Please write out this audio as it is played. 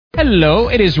Hello,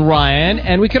 it is Ryan,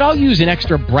 and we could all use an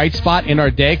extra bright spot in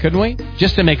our day, couldn't we?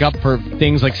 Just to make up for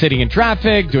things like sitting in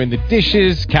traffic, doing the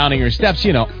dishes, counting your steps,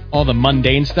 you know, all the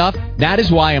mundane stuff. That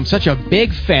is why I'm such a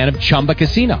big fan of Chumba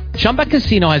Casino. Chumba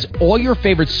Casino has all your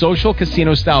favorite social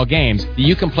casino-style games that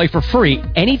you can play for free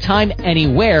anytime,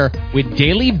 anywhere with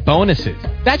daily bonuses.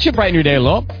 That should brighten your day a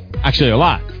little. Actually, a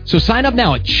lot. So sign up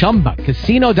now at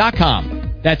ChumbaCasino.com.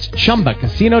 That's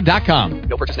ChumbaCasino.com.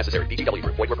 No purchase necessary. VGW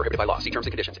Group. Void where prohibited by law. See terms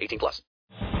and conditions. 18+.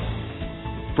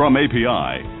 From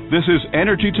API, this is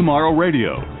Energy Tomorrow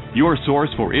Radio, your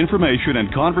source for information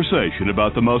and conversation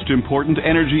about the most important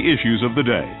energy issues of the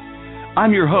day.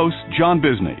 I'm your host, John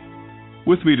Bisney.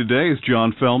 With me today is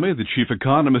John Felmy, the chief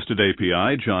economist at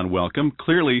API. John, welcome.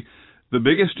 Clearly, the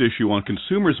biggest issue on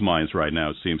consumers' minds right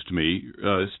now, it seems to me,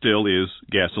 still is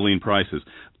gasoline prices.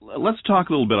 Let's talk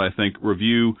a little bit, I think,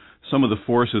 review some of the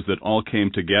forces that all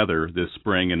came together this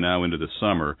spring and now into the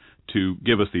summer to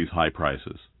give us these high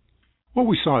prices. What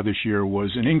we saw this year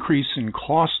was an increase in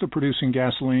cost of producing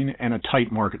gasoline and a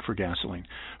tight market for gasoline.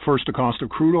 First, the cost of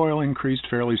crude oil increased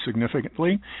fairly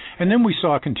significantly, and then we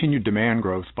saw continued demand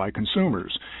growth by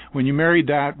consumers. When you married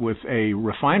that with a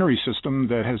refinery system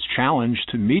that has challenged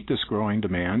to meet this growing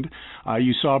demand,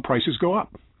 you saw prices go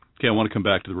up. Okay, I want to come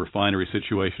back to the refinery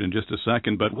situation in just a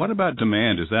second, but what about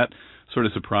demand? Does that sort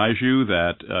of surprise you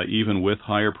that even with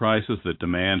higher prices, that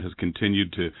demand has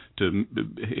continued to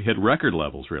hit record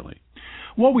levels, really?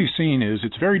 What we've seen is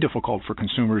it's very difficult for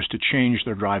consumers to change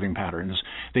their driving patterns.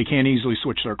 They can't easily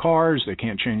switch their cars, they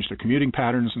can't change their commuting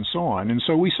patterns, and so on. And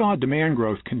so we saw demand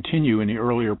growth continue in the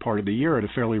earlier part of the year at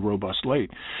a fairly robust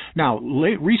rate. Now,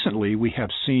 recently we have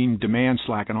seen demand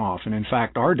slacken off, and in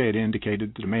fact our data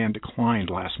indicated the demand declined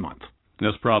last month.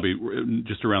 That's probably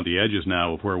just around the edges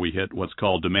now of where we hit what's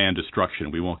called demand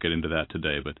destruction. We won't get into that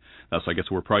today, but that's, I guess,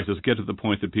 where prices get to the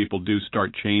point that people do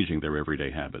start changing their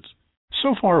everyday habits.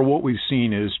 So far, what we've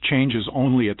seen is changes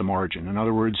only at the margin. In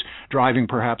other words, driving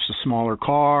perhaps a smaller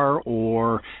car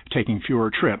or taking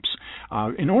fewer trips.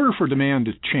 In order for demand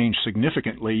to change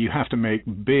significantly, you have to make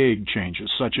big changes,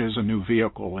 such as a new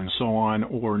vehicle and so on,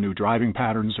 or new driving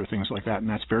patterns or things like that, and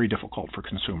that's very difficult for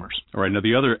consumers. All right. Now,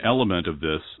 the other element of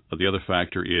this, the other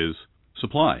factor is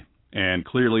supply. And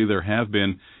clearly there have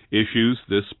been issues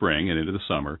this spring and into the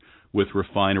summer with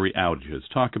refinery outages.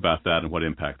 Talk about that and what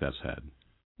impact that's had.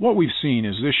 What we've seen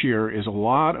is this year is a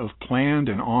lot of planned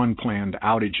and unplanned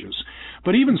outages.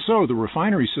 But even so, the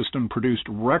refinery system produced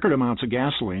record amounts of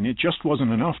gasoline. It just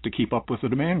wasn't enough to keep up with the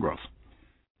demand growth.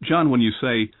 John, when you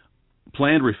say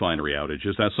planned refinery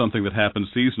outages, that's something that happens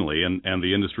seasonally, and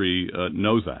the industry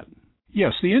knows that.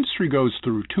 Yes, the industry goes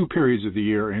through 2 periods of the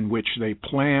year in which they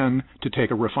plan to take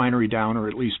a refinery down or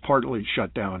at least partly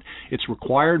shut down. It's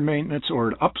required maintenance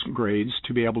or upgrades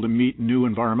to be able to meet new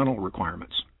environmental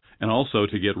requirements. And also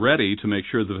to get ready to make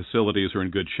sure the facilities are in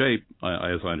good shape,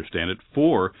 as I understand it,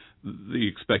 for the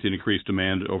expected increased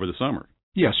demand over the summer.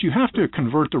 Yes, you have to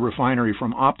convert the refinery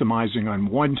from optimizing on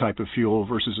one type of fuel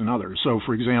versus another. So,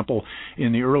 for example,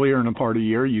 in the earlier in a part of the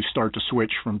year, you start to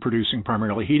switch from producing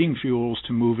primarily heating fuels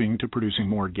to moving to producing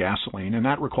more gasoline, and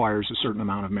that requires a certain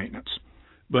amount of maintenance.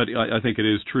 But I think it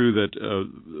is true that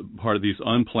part of these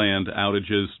unplanned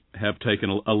outages have taken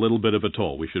a little bit of a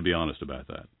toll. We should be honest about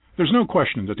that. There's no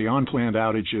question that the unplanned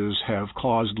outages have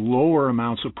caused lower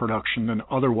amounts of production than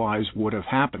otherwise would have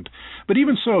happened. But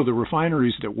even so, the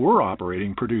refineries that were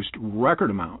operating produced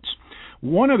record amounts.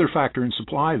 One other factor in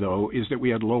supply, though, is that we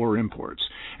had lower imports.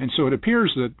 And so it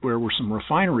appears that there were some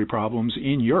refinery problems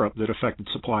in Europe that affected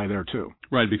supply there, too.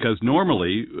 Right, because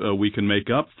normally we can make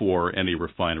up for any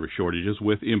refinery shortages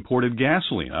with imported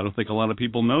gasoline. I don't think a lot of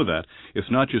people know that.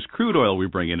 It's not just crude oil we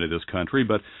bring into this country,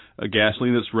 but a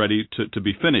gasoline that's ready to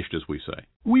be finished, as we say.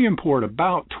 We import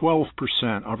about 12%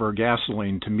 of our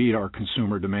gasoline to meet our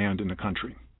consumer demand in the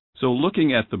country. So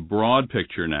looking at the broad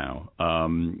picture now,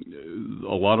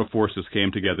 a lot of forces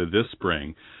came together this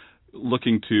spring.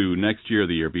 Looking to next year,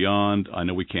 the year beyond, I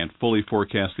know we can't fully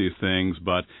forecast these things,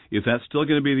 but is that still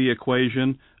going to be the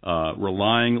equation,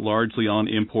 relying largely on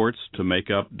imports to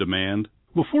make up demand?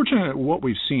 Well, fortunately, what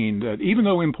we've seen, that even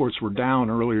though imports were down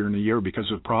earlier in the year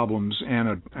because of problems and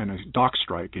a dock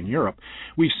strike in Europe,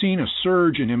 we've seen a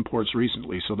surge in imports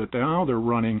recently, so that now they're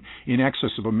running in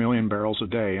excess of 1 million barrels a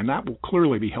day, and that will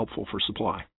clearly be helpful for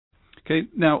supply. Okay,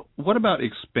 now, what about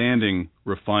expanding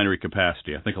refinery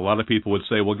capacity? I think a lot of people would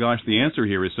say, well, gosh, the answer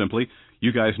here is simply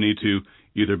you guys need to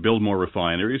either build more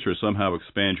refineries or somehow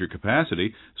expand your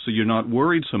capacity so you're not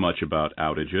worried so much about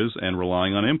outages and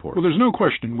relying on imports. Well, there's no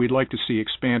question we'd like to see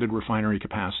expanded refinery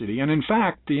capacity. And in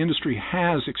fact, the industry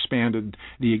has expanded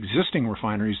the existing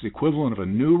refineries, the equivalent of a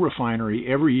new refinery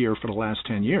every year for the last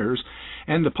 10 years.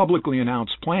 And the publicly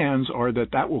announced plans are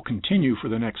that that will continue for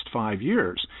the next 5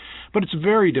 years. But it's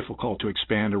very difficult to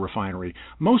expand a refinery.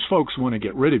 Most folks want to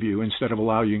get rid of you instead of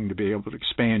allowing you to be able to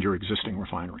expand your existing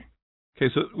refinery.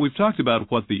 Okay, so we've talked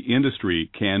about what the industry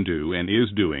can do and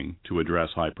is doing to address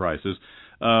high prices.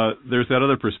 There's that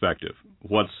other perspective.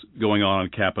 What's going on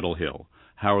Capitol Hill?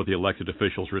 How are the elected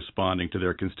officials responding to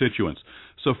their constituents?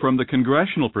 So from the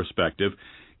congressional perspective,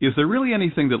 is there really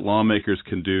anything that lawmakers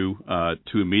can do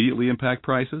to immediately impact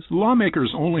prices?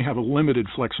 Lawmakers only have a limited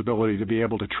flexibility to be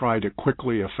able to try to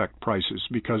quickly affect prices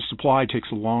because supply takes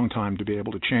a long time to be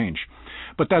able to change.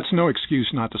 But that's no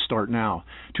excuse not to start now.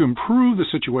 To improve the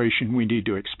situation, we need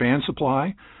to expand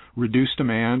supply, reduce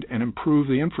demand, and improve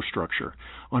the infrastructure.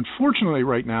 Unfortunately,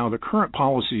 right now, the current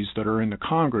policies that are in the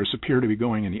Congress appear to be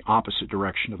going in the opposite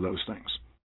direction of those things.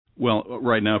 Well,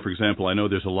 right now, for example, I know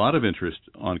there's a lot of interest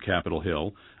on Capitol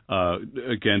Hill,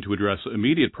 again, to address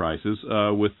immediate prices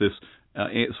with this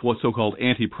what's so-called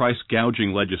anti-price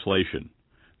gouging legislation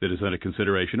that is under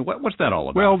consideration. What's that all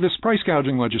about? Well, this price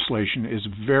gouging legislation is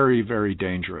very, very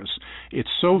dangerous. It's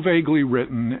so vaguely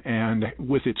written, and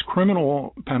with its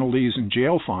criminal penalties and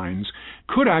jail fines,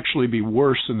 could actually be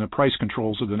worse than the price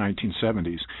controls of the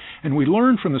 1970s. And we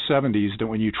learned from the 70s that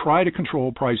when you try to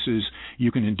control prices,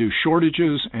 you can induce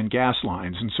shortages and gas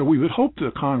lines. And so we would hope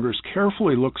that Congress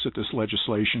carefully looks at this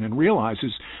legislation and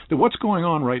realizes that what's going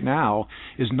on right now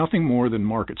is nothing more than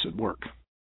markets at work.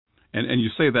 And you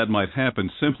say that might happen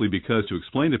simply because, to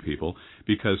explain to people,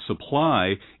 because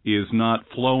supply is not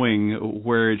flowing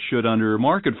where it should under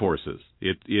market forces.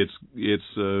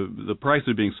 The prices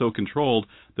are being so controlled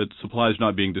that supply is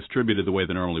not being distributed the way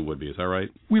they normally would be. Is that right?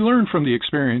 We learned from the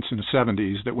experience in the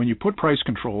 70s that when you put price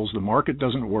controls, the market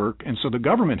doesn't work, and so the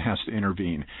government has to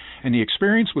intervene. And the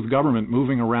experience with government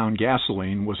moving around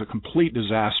gasoline was a complete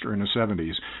disaster in the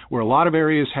 70s, where a lot of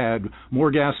areas had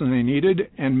more gas than they needed,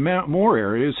 and more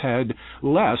areas had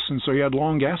less, and so you had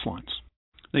long gas lines.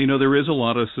 Now, you know, there is a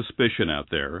lot of suspicion out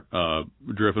there,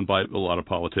 driven by a lot of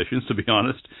politicians, to be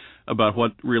honest, about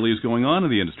what really is going on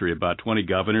in the industry. About 20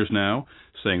 governors now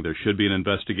saying there should be an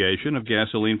investigation of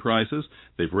gasoline prices.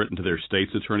 They've written to their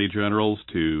state's attorney generals,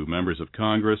 to members of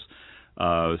Congress,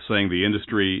 saying the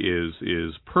industry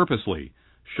is purposely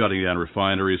shutting down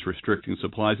refineries, restricting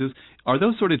supplies. Are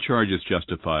those sort of charges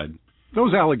justified?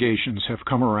 Those allegations have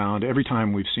come around every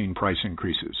time we've seen price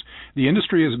increases. The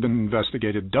industry has been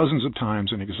investigated dozens of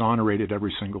times and exonerated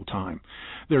every single time.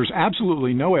 There's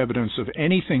absolutely no evidence of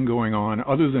anything going on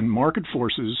other than market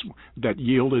forces that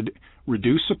yielded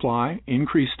reduced supply,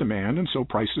 increased demand, and so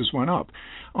prices went up.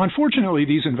 Unfortunately,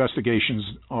 these investigations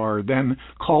are then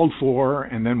called for,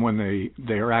 and then when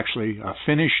they are actually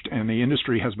finished and the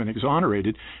industry has been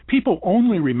exonerated, people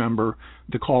only remember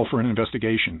the call for an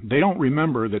investigation. They don't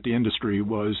remember that the industry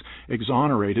was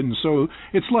exonerated, and so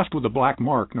it's left with a black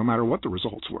mark no matter what the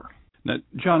results were. Now,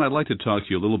 John, I'd like to talk to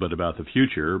you a little bit about the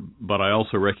future, but I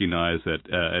also recognize that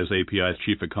as API's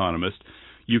chief economist,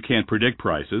 you can't predict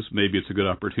prices. Maybe it's a good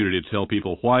opportunity to tell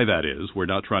people why that is. We're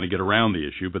not trying to get around the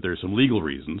issue, but there's some legal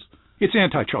reasons. It's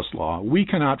antitrust law. We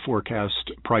cannot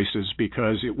forecast prices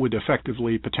because it would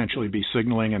effectively potentially be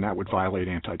signaling, and that would violate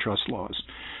antitrust laws.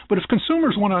 But if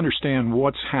consumers want to understand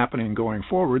what's happening going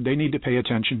forward, they need to pay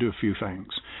attention to a few things.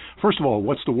 First of all,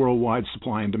 what's the worldwide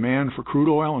supply and demand for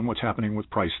crude oil and what's happening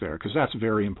with price there, because that's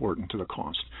very important to the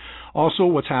cost. Also,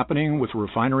 what's happening with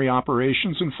refinery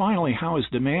operations, and finally, how is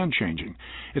demand changing?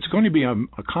 It's going to be a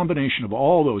combination of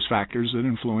all those factors that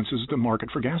influences the market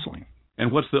for gasoline. And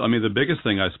the biggest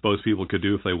thing I suppose people could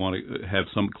do if they want to have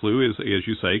some clue is, as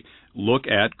you say, look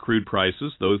at crude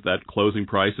prices. That closing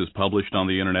price is published on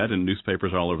the internet in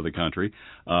newspapers all over the country.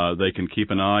 They can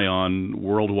keep an eye on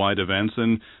worldwide events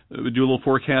and do a little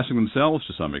forecasting themselves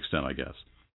to some extent, I guess.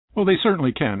 Well, they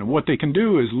certainly can. What they can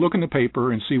do is look in the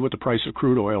paper and see what the price of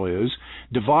crude oil is,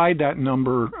 divide that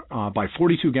number by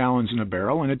 42 gallons in a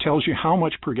barrel, and it tells you how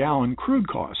much per gallon crude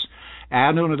costs.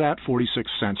 Add onto that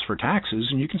 46 cents for taxes,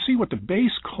 and you can see what the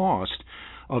base cost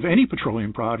of any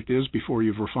petroleum product is before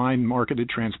you've refined, marketed,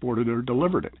 transported, or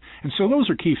delivered it. And so those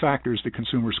are key factors that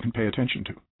consumers can pay attention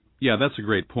to. Yeah, that's a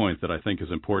great point that I think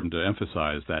is important to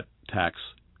emphasize, that tax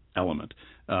element.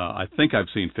 I think I've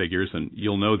seen figures, and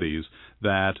you'll know these,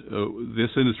 that this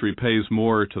industry pays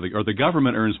more or the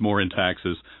government earns more in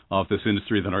taxes off this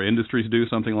industry than our industries do,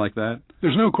 something like that?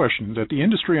 There's no question that the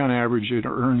industry on average it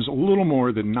earns a little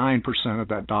more than 9% of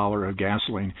that dollar of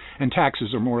gasoline, and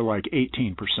taxes are more like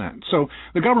 18%. So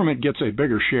the government gets a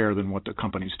bigger share than what the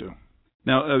companies do.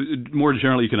 Now, a more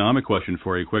general economic question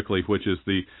for you quickly, which is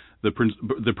the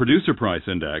producer price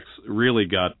index really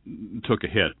took a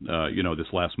hit, this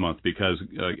last month because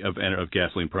of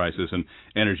gasoline prices and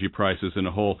energy prices in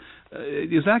a whole.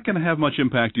 Is that going to have much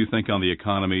impact, do you think, on the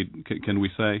economy? Can we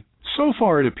say? So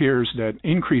far, it appears that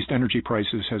increased energy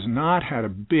prices has not had a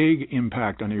big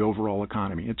impact on the overall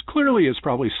economy. It clearly has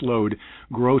probably slowed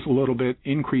growth a little bit,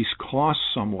 increased costs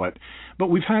somewhat, but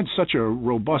we've had such a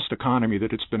robust economy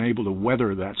that it's been able to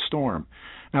weather that storm.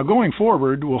 Now, going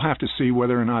forward, we'll have to see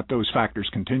whether or not those factors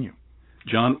continue.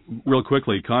 John, real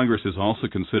quickly, Congress is also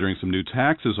considering some new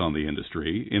taxes on the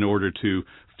industry in order to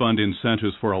fund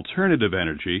incentives for alternative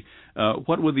energy.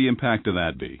 What would the impact of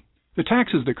that be? The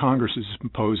taxes that Congress is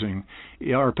imposing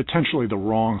are potentially the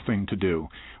wrong thing to do.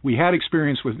 We had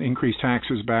experience with increased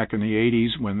taxes back in the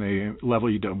 80s when they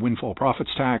levied a windfall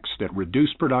profits tax that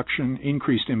reduced production,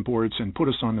 increased imports, and put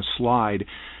us on the slide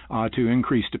to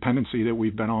increase dependency that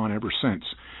we've been on ever since.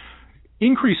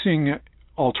 Increasing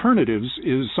alternatives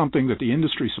is something that the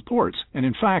industry supports, and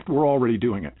in fact, we're already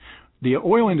doing it. The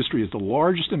oil industry is the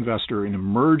largest investor in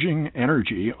emerging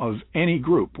energy of any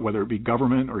group, whether it be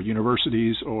government or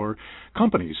universities or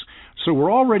companies. So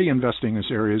we're already investing in these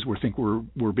areas. We think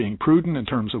we're being prudent in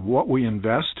terms of what we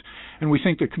invest, and we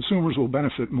think that consumers will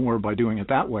benefit more by doing it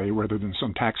that way rather than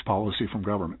some tax policy from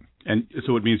government. And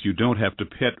so it means you don't have to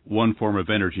pit one form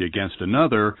of energy against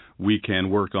another. We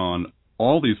can work on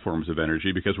all these forms of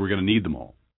energy because we're going to need them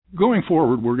all. Going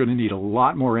forward, we're going to need a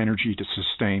lot more energy to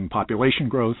sustain population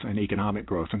growth and economic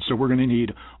growth. And so we're going to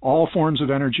need all forms of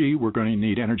energy. We're going to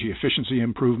need energy efficiency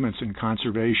improvements and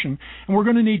conservation. And we're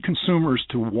going to need consumers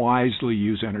to wisely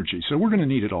use energy. So we're going to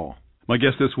need it all. My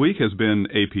guest this week has been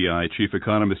API Chief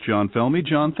Economist John Felmy.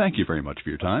 John, thank you very much for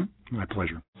your time. My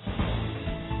pleasure.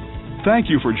 Thank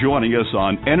you for joining us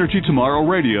on Energy Tomorrow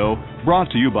Radio, brought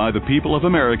to you by the people of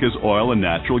America's oil and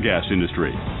natural gas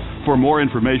industry. For more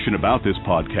information about this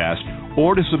podcast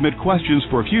or to submit questions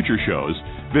for future shows,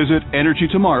 visit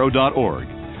energytomorrow.org.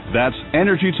 That's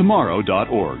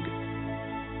energytomorrow.org.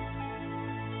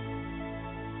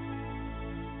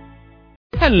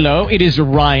 Hello, it is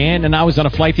Ryan, and I was on a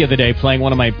flight the other day playing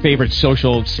one of my favorite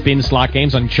social spin slot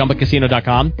games on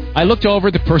ChumbaCasino.com. I looked over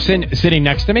at the person sitting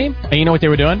next to me, and you know what they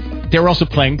were doing? They were also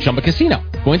playing Chumba Casino.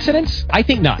 Coincidence? I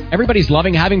think not. Everybody's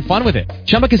loving having fun with it.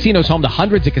 Chumba Casino is home to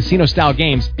hundreds of casino-style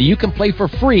games that you can play for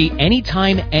free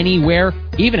anytime, anywhere,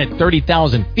 even at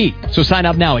 30,000 feet. So sign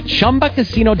up now at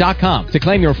ChumbaCasino.com to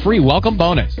claim your free welcome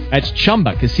bonus. That's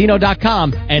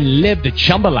ChumbaCasino.com and live the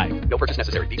Chumba life. No purchase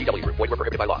necessary. VGW Group. Void where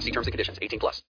prohibited by law. See terms and conditions. 18+.